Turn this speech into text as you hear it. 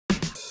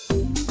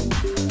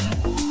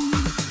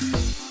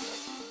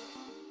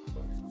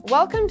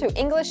Welcome to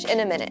English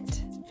in a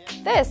Minute.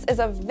 This is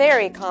a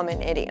very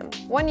common idiom,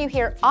 one you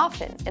hear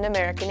often in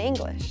American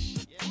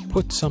English.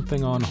 Put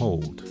something on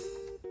hold.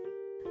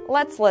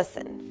 Let's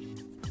listen.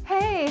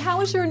 Hey,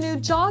 how is your new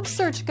job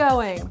search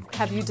going?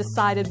 Have you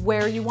decided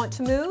where you want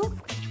to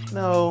move?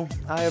 No,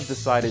 I have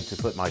decided to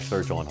put my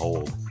search on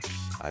hold.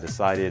 I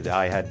decided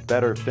I had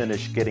better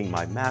finish getting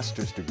my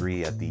master's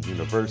degree at the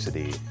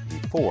university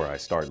before I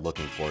start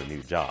looking for a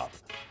new job.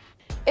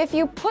 If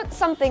you put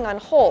something on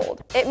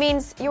hold, it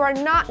means you are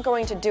not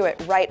going to do it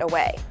right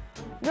away.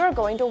 You're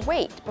going to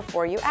wait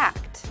before you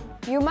act.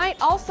 You might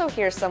also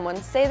hear someone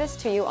say this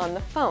to you on the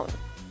phone.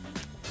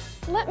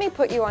 Let me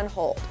put you on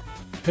hold.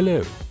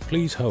 Hello,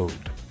 please hold.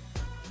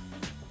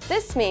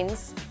 This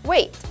means,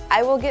 wait,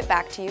 I will get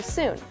back to you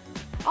soon.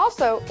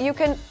 Also, you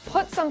can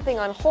put something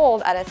on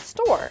hold at a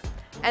store,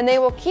 and they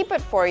will keep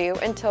it for you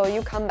until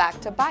you come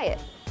back to buy it.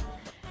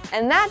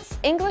 And that's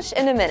English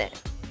in a Minute.